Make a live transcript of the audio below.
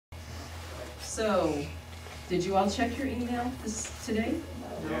So, did you all check your email today?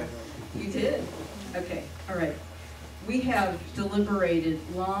 Yeah. You did? Okay, all right. We have deliberated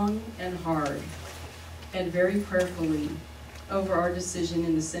long and hard and very prayerfully over our decision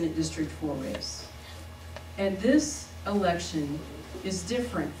in the Senate District 4 race. And this election is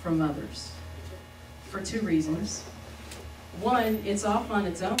different from others for two reasons. One, it's off on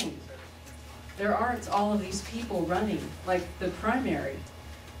its own. There aren't all of these people running like the primary,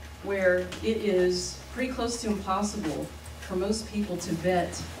 where it is pretty close to impossible for most people to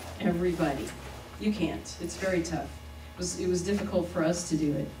vet everybody. You can't. It's very tough. It was difficult for us to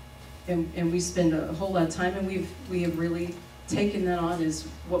do it. And we spend a whole lot of time, and we have really taken that on as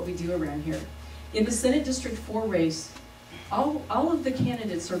what we do around here. In the Senate District 4 race, all of the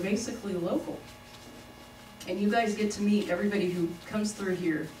candidates are basically local. And you guys get to meet everybody who comes through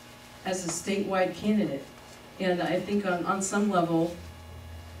here as a statewide candidate. And I think on some level,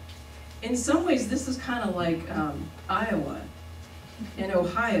 in some ways, this is kind of like Iowa and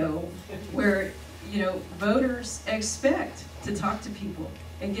Ohio, where voters expect to talk to people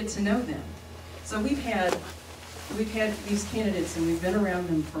and get to know them. So we've had these candidates, and we've been around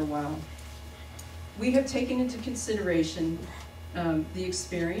them for a while. We have taken into consideration the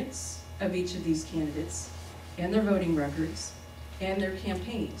experience of each of these candidates and their voting records and their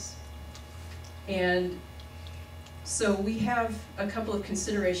campaigns. And so we have a couple of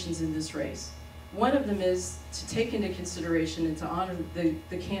considerations in this race. One of them is to take into consideration and to honor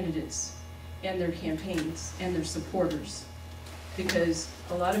the candidates and their campaigns and their supporters. Because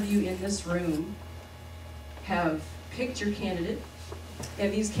a lot of you in this room have picked your candidate,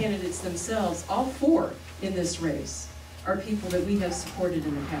 and these candidates themselves, all four in this race, are people that we have supported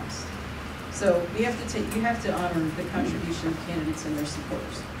in the past. So you have to honor the contribution of candidates and their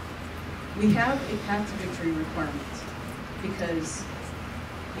supporters. We have a path to victory requirement because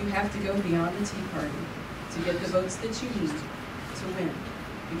you have to go beyond the Tea Party to get the votes that you need to win.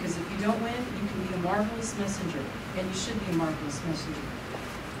 Because if you don't win, you can be a marvelous messenger, and you should be a marvelous messenger.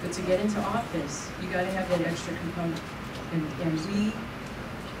 But to get into office, you got to have that extra component. And we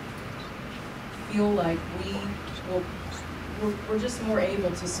feel like we're just more able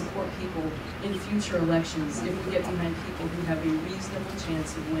to support people in future elections if we get behind people who have a reasonable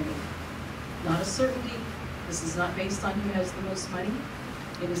chance of winning. Not a certainty. This is not based on who has the most money.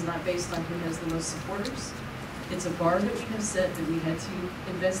 It is not based on who has the most supporters. It's a bar that we have set that we had to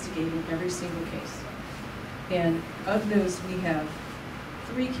investigate in every single case. And of those, we have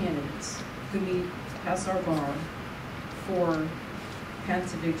 3 candidates who meet pass our bar for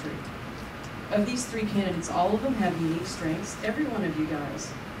path to victory. Of these 3 candidates, all of them have unique strengths. Every one of you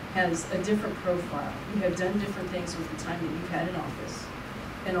guys has a different profile. You have done different things with the time that you've had in office.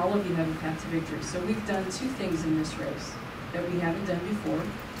 And all of you have a path to victory. So we've done 2 things in this race that we haven't done before.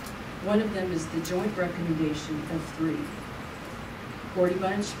 One of them is the joint recommendation of 3. Gordy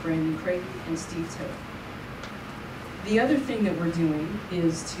Bunch, Brandon Creighton, and Steve Toth. The other thing that we're doing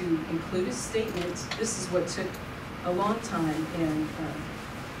is to include a statement. This is what took a long time, and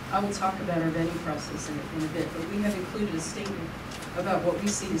I will talk about our vetting process in a bit, but we have included a statement about what we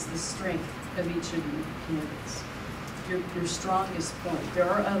see as the strength of each of you candidates. Your strongest point. There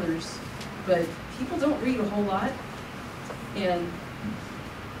are others, but people don't read a whole lot, and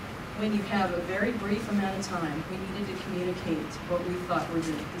when you have a very brief amount of time, we needed to communicate what we thought were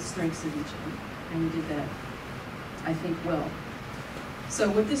the strengths of each of them, and we did that, I think, well. So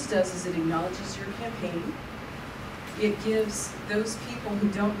what this does is it acknowledges your campaign. It gives those people who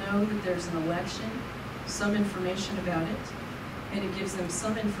don't know that there's an election some information about it, and it gives them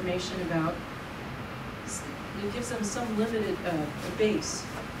some information about, it gives them some limited base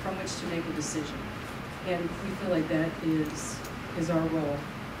from which to make a decision. And we feel like that is our role.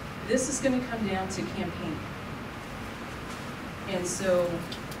 This is going to come down to campaign. And so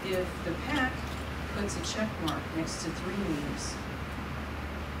if the PAC puts a check mark next to 3 names,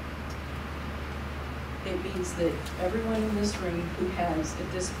 it means that everyone in this room who has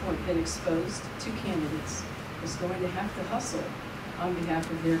at this point been exposed to candidates is going to have to hustle on behalf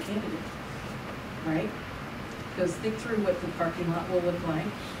of their candidate, right? Because think through what the parking lot will look like.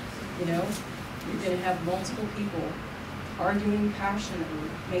 You're going to have multiple people arguing passionately,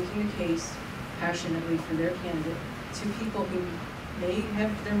 making a case passionately for their candidate to people who may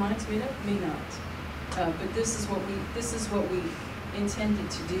have their minds made up, may not. But this is what we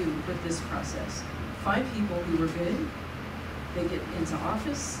intended to do with this process. Find people who are good, they get into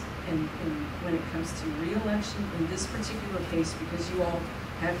office, and when it comes to re-election, in this particular case, because you all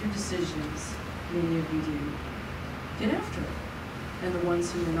have your decisions, many of you do, get after it. And the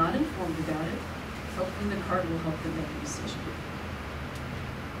ones who are not informed about it, hopefully the card will help them make a decision.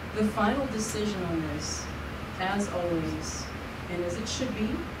 The final decision on this, as always, and as it should be,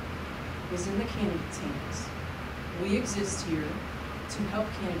 is in the candidates' hands. We exist here to help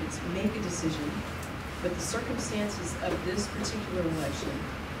candidates make a decision, but the circumstances of this particular election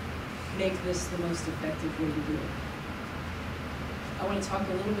make this the most effective way to do it. I want to talk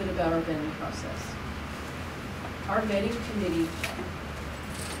a little bit about our vetting process. Our vetting committee,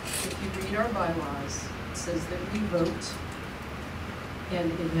 if you read our bylaws, it says that we vote,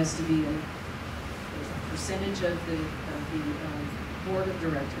 and it has to be a percentage of the board of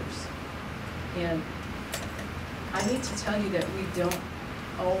directors. And I need to tell you that we don't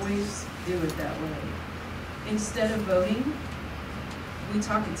always do it that way. Instead of voting, we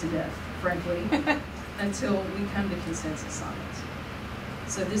talk it to death, frankly, until we come to consensus on it.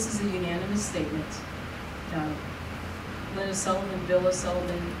 So this is a unanimous statement. Linda Sullivan, Bill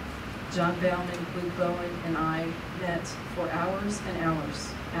Sullivan, John Bauman, Luke Bowen, and I met for hours and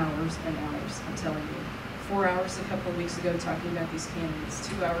hours, I'm telling you. 4 hours a couple of weeks ago talking about these candidates,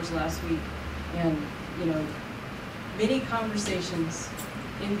 2 hours last week, and many conversations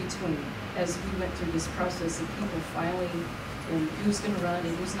in between as we went through this process of people filing and who's going to run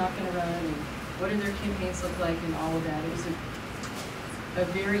and who's not going to run and what do their campaigns look like and all of that. It was a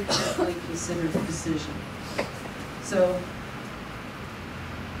very carefully considered decision. So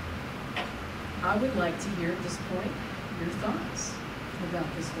I would like to hear at this point your thoughts about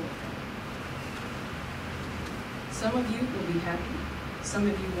this whole thing. Some of you will be happy. Some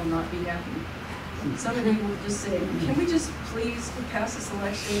of you will not be happy. Some of you will just say, can we just please pass this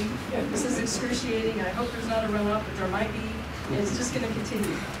election? This is excruciating. I hope there's not a runoff, but there might be. And it's just going to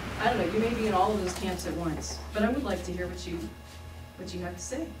continue. I don't know. You may be in all of those camps at once. But I would like to hear what you have to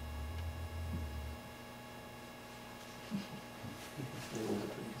say.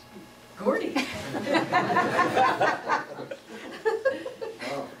 Gordy.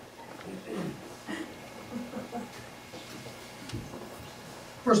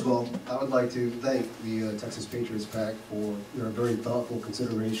 First of all, I would like to thank the Texas Patriots PAC for their very thoughtful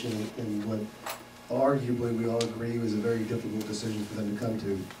consideration in what arguably we all agree was a very difficult decision for them to come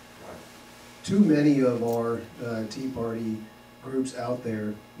to. Too many of our Tea Party groups out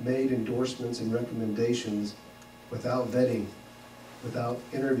there made endorsements and recommendations without vetting, without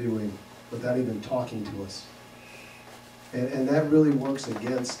interviewing, without even talking to us. And that really works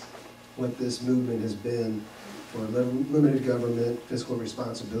against what this movement has been for limited government, fiscal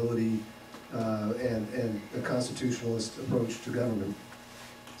responsibility, and a constitutionalist approach to government.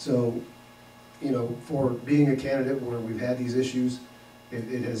 So, for being a candidate where we've had these issues,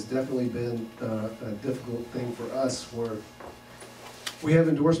 it has definitely been a difficult thing for us, where we have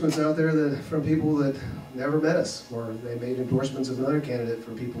endorsements out there from people that never met us, or they made endorsements of another candidate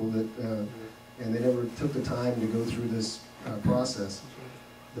for people that, and they never took the time to go through this process.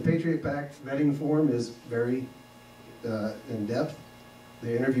 The Patriot PAC vetting form is very in-depth.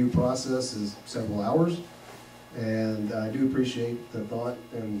 The interview process is several hours, and I do appreciate the thought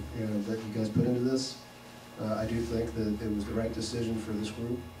and that you guys put into this. I do think that it was the right decision for this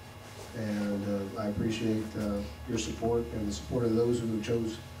group, and I appreciate your support and the support of those who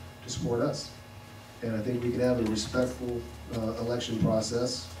chose to support us. And I think we can have a respectful election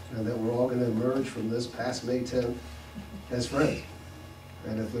process, and that we're all going to emerge from this past May 10th as friends.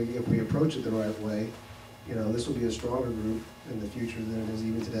 And if we approach it the right way, this will be a stronger group in the future than it is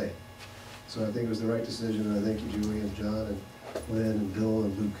even today. So I think it was the right decision, and I thank you, Julie and John and Lynn and Bill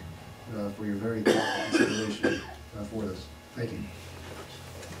and Luke for your very thoughtful consideration for this. Thank you.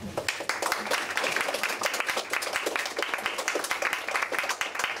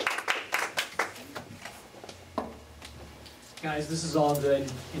 Guys, this is all good,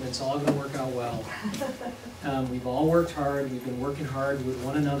 and it's all going to work out well. We've all worked hard. We've been working hard with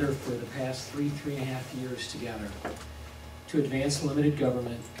one another for the past 3.5 years together to advance limited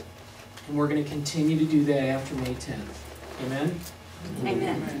government, and we're going to continue to do that after May 10th. Amen?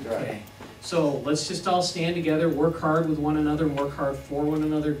 Amen. Okay. So let's just all stand together, work hard with one another, and work hard for one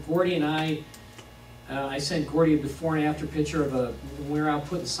another. Gordy and I sent Gordy a before and after picture of when we were out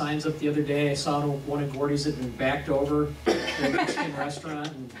putting signs up the other day. I saw one of Gordy's had been backed over in a Mexican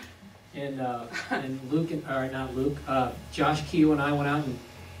restaurant, and Luke, Josh Keogh and I went out and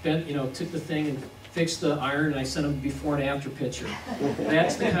bent, took the thing and fixed the iron, and I sent him a before and after picture.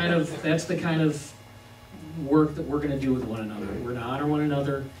 That's the kind of work that we're going to do with one another. We're going to honor one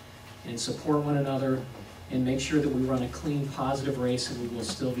another and support one another and make sure that we run a clean, positive race, and we will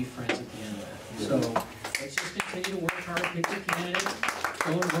still be friends at the end of it. So let's just continue to work hard, pick your candidate,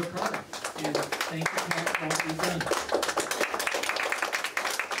 go and work hard. And thank you, Pat, for all that you've done.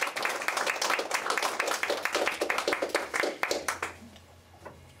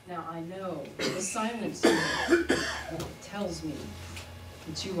 Now, I know the silence tells me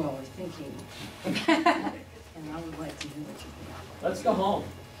that you all are thinking, and I would like to hear what you think. Let's go home.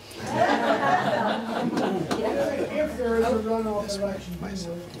 If there is a runoff election,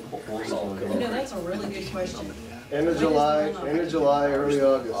 That's a really good question. End of July, early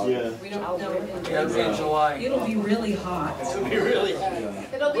August. Yeah. We don't know. In July. It'll be really hot. It'll be really.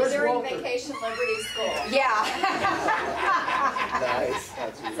 It'll be during Vacation Liberty School. Yeah. Nice.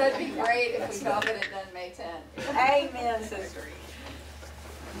 So it'd be great if we got it done May 10th. Amen, sister.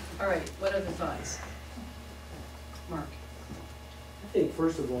 All right, what other thoughts? Mark? I think,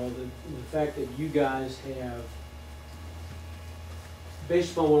 first of all, the fact that you guys have,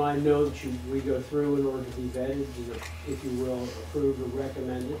 based upon what I know that we go through in order to be vetted, if you will, approved or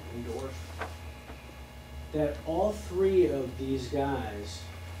recommended, endorsed, that all three of these guys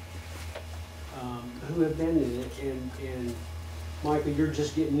who have been in it, and Michael, you're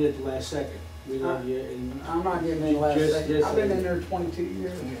just getting in at the last second. We love you. And I'm not getting in last second. I've been in there 22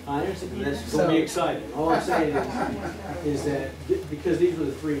 years. I understand. That's going to be exciting. All I'm saying is that because these were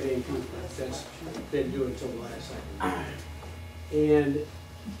the three main people that's been doing it until the last second. And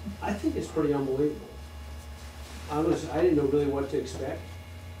I think it's pretty unbelievable. I didn't know really what to expect.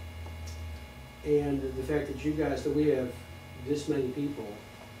 And the fact that you guys, that we have this many people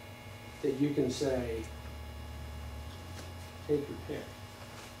that you can say, take your pick.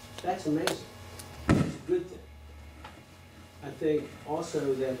 That's amazing. It's a good thing. I think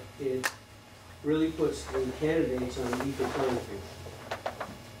also that it really puts the candidates on an equal playing field.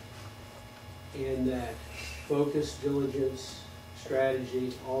 And that focus, diligence,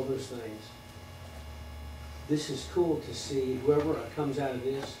 strategy, all those things. This is cool to see whoever comes out of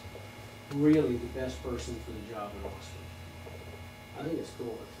this, really the best person for the job in Austin. I think it's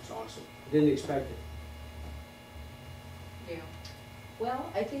cool. It's awesome. Didn't expect it. Yeah.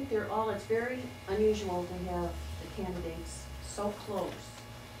 Well, I think it's very unusual to have the candidates so close,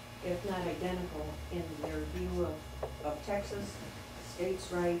 if not identical, in their view of Texas,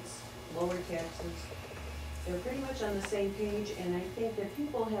 states' rights, lower taxes. They're pretty much on the same page, and I think that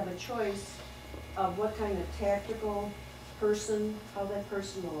people have a choice of what kind of tactical person, how that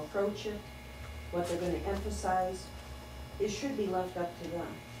person will approach it, what they're going to emphasize. It should be left up to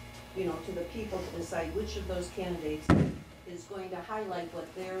them, to the people to decide which of those candidates is going to highlight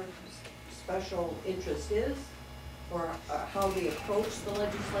what their special interest is, or how they approach the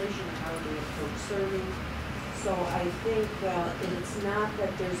legislation, how they approach serving. So I think it's not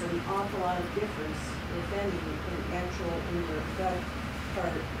that there's an awful lot of difference, if any, in their gut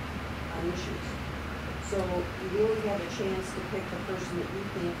part on issues. So you really have a chance to pick the person that you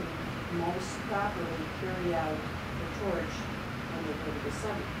think can most properly carry out the torch on November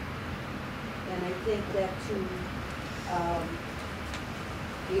 7th. And I think that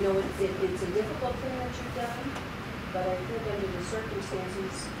it's a difficult thing that you've done, but I think under the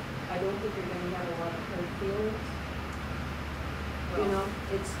circumstances, I don't think you're going to have a lot of hurt feelings.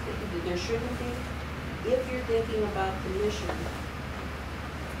 There shouldn't be. If you're thinking about the mission,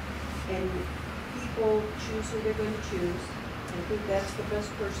 and people choose who they're going to choose, I think that's the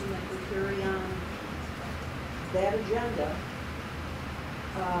best person that can carry on that agenda.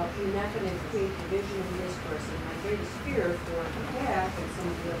 You're not going to create division in this person. My greatest fear for the PAC and some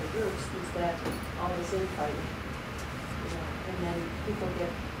of the other groups is that all this infighting. And then people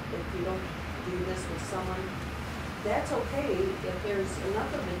if you don't do this with someone, that's okay if there's enough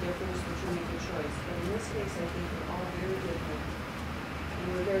of a difference that you make a choice. But in this case, I think we're all very different. And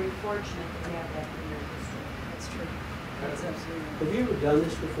we're very fortunate to have that in our district. That's true. That's absolutely right. Have you ever done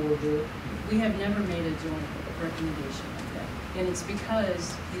this before, Julie? We have never made a joint recommendation like that. And it's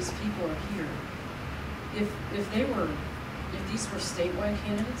because these people are here. If these were statewide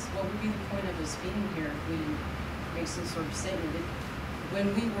candidates, what would be the point of us being here if we make some sort of statement? When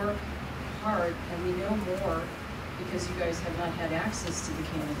we work hard and we know more because you guys have not had access to the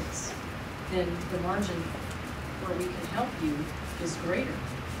candidates, then the margin where we can help you is greater.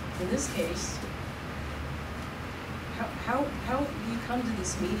 In this case, how do you come to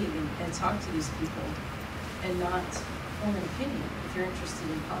this meeting and talk to these people and not form an opinion if you're interested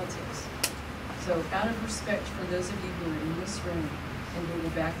in politics? So out of respect for those of you who are in this room and who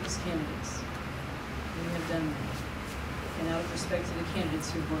will back these candidates, we have done that. And out of respect to the candidates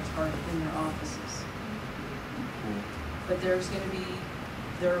who've worked hard in their offices. But there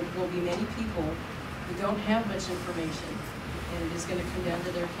will be many people who don't have much information, and it is going to come down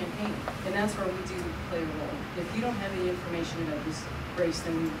to their campaign. And that's where we do play a role. If you don't have any information about this race,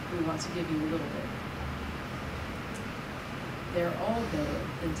 then we want to give you a little bit. They're all better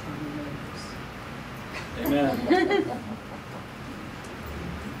than Tommy Rose. Amen.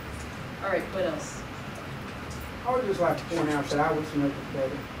 All right, what else? I would just like to point out that I was noted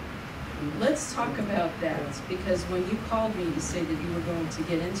better. Let's talk about that, because when you called me to say that you were going to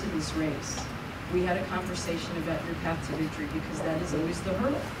get into this race, we had a conversation about your path to victory, because that is always the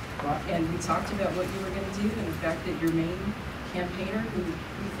hurdle. And we talked about what you were going to do, and the fact that your main campaigner, who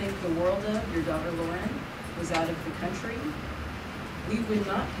we think the world of, your daughter Lauren, was out of the country. We would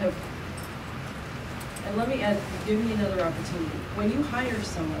not have, and let me add, give me another opportunity. When you hire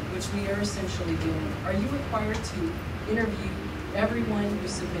someone, which we are essentially doing, are you required to interview everyone who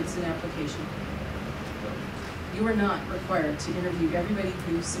submits an application? You are not required to interview everybody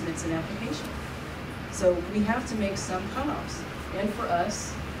who submits an application. So we have to make some cutoffs. And for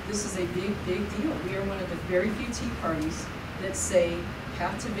us, this is a big, big deal. We are one of the very few Tea Parties that say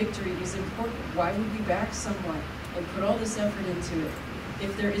path to victory is important. Why would we back someone and put all this effort into it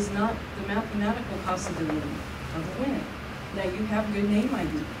if there is not the mathematical possibility of winning? Now, you have good name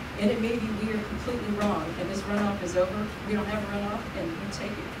ID, and it may be we are completely wrong, and this runoff is over, we don't have a runoff, and you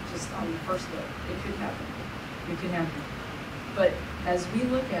take it just on the first vote. It could happen. It could happen. But as we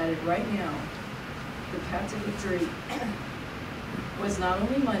look at it right now, the path to victory was not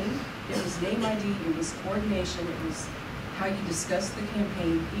only money, it was name ID, it was coordination, it was how you discussed the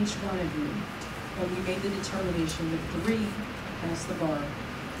campaign, each one of you. And we made the determination that 3 passed the bar,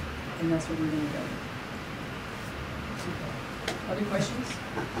 and that's what we're going to go. Other questions?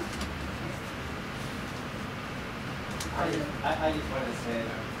 I just want to say,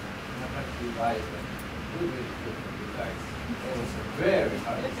 not much to you guys, but we really good for you guys. It was very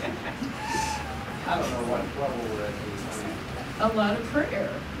hard. I don't know what we were doing. A lot of prayer,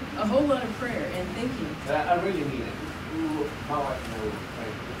 a whole lot of prayer and thinking. But I really mean it. How much more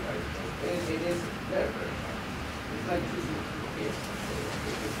thank you guys. It is very, very hard. It's like choosing kids.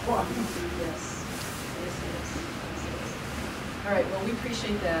 It's fun. Yes. Yes, yes. All right, well, we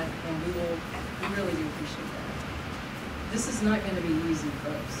appreciate that, and we really do appreciate that. This is not going to be easy,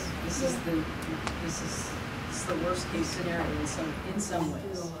 folks. This is the worst case scenario in some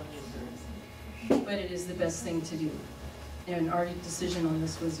ways. But it is the best thing to do. And our decision on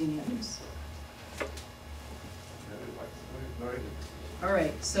this was unanimous. All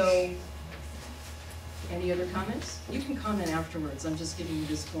right, so any other comments? You can comment afterwards. I'm just giving you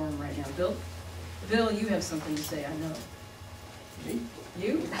this forum right now. Bill? Bill, you have something to say, I know. Me?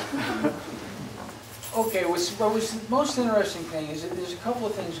 You? Okay, what was the most interesting thing is that there's a couple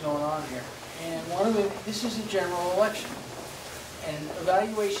of things going on here. And one of them, this is a general election. And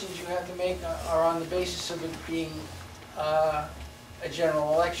evaluations you have to make are on the basis of it being a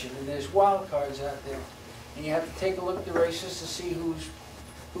general election. And there's wild cards out there. And you have to take a look at the races to see who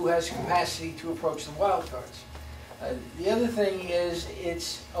has capacity to approach the wild cards. The other thing is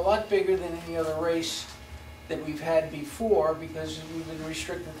it's a lot bigger than any other race that we've had before because we've been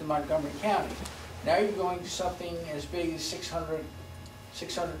restricted to Montgomery County. Now you're going to something as big as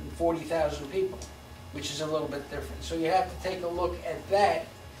 640,000 people, which is a little bit different. So you have to take a look at that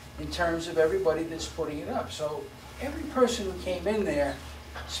in terms of everybody that's putting it up. So every person who came in there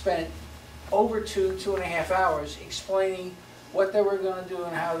spent over 2.5 hours explaining what they were going to do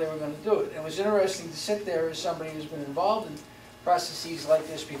and how they were going to do it. And it was interesting to sit there as somebody who's been involved in processes like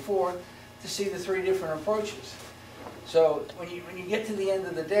this before to see the 3 different approaches. So when you get to the end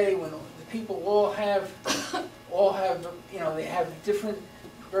of the day, when the people all have they have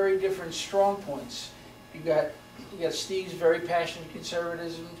very different strong points. You got Steve's very passionate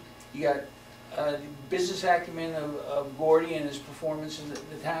conservatism. You got the business acumen of Gordy and his performance in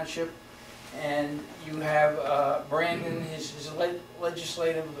the township. And you have Brandon, his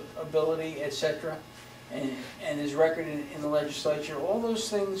legislative ability, etc., and his record in the legislature. All those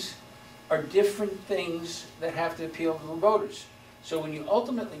things are different things that have to appeal to the voters. So when you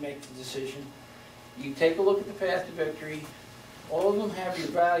ultimately make the decision, you take a look at the path to victory. All of them have your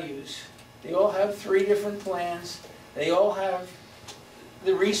values. They all have 3 different plans. They all have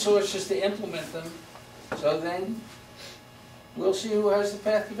the resources to implement them. So then we'll see who has the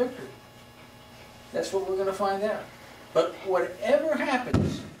path to victory. That's what we're going to find out. But whatever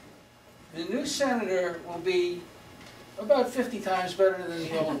happens, the new senator will be about 50 times better than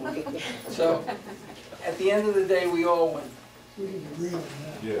the old one. So at the end of the day, we all win. We can agree on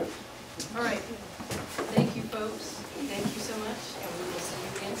that. Yeah. All right. Thank you, folks. Thank you so much, and we will see you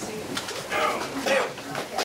again soon.